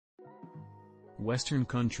Western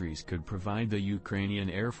countries could provide the Ukrainian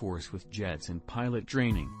Air Force with jets and pilot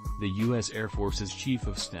training, the U.S. Air Force's Chief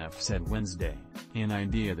of Staff said Wednesday, an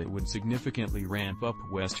idea that would significantly ramp up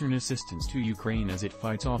Western assistance to Ukraine as it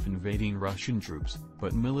fights off invading Russian troops,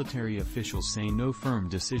 but military officials say no firm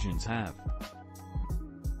decisions have.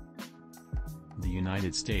 The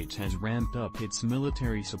United States has ramped up its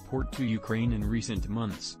military support to Ukraine in recent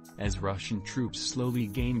months, as Russian troops slowly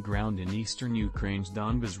gain ground in eastern Ukraine's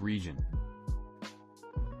Donbas region.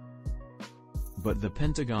 But the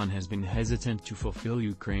Pentagon has been hesitant to fulfill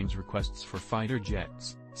Ukraine's requests for fighter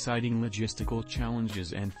jets, citing logistical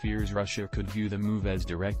challenges and fears Russia could view the move as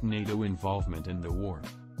direct NATO involvement in the war.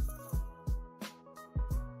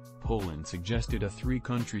 Poland suggested a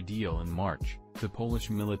three-country deal in March. The Polish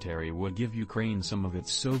military would give Ukraine some of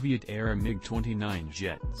its Soviet-era MiG-29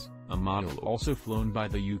 jets, a model also flown by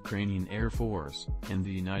the Ukrainian Air Force, and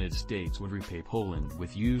the United States would repay Poland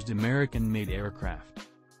with used American-made aircraft.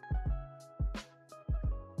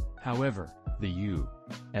 However, the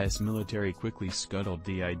U.S. military quickly scuttled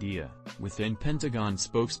the idea, with then-Pentagon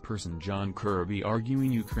spokesperson John Kirby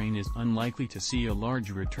arguing Ukraine is unlikely to see a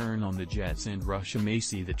large return on the jets and Russia may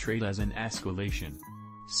see the trade as an escalation.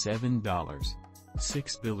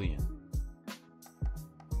 $7.6 billion.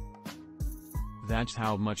 That's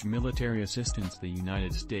how much military assistance the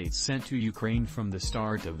United States sent to Ukraine from the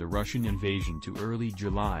start of the Russian invasion to early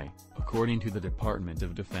July, according to the Department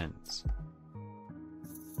of Defense.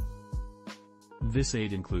 This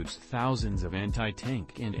aid includes thousands of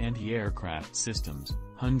anti-tank and anti-aircraft systems,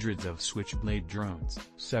 hundreds of Switchblade drones,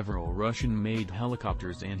 several Russian-made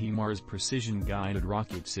helicopters and HIMARS precision-guided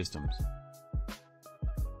rocket systems.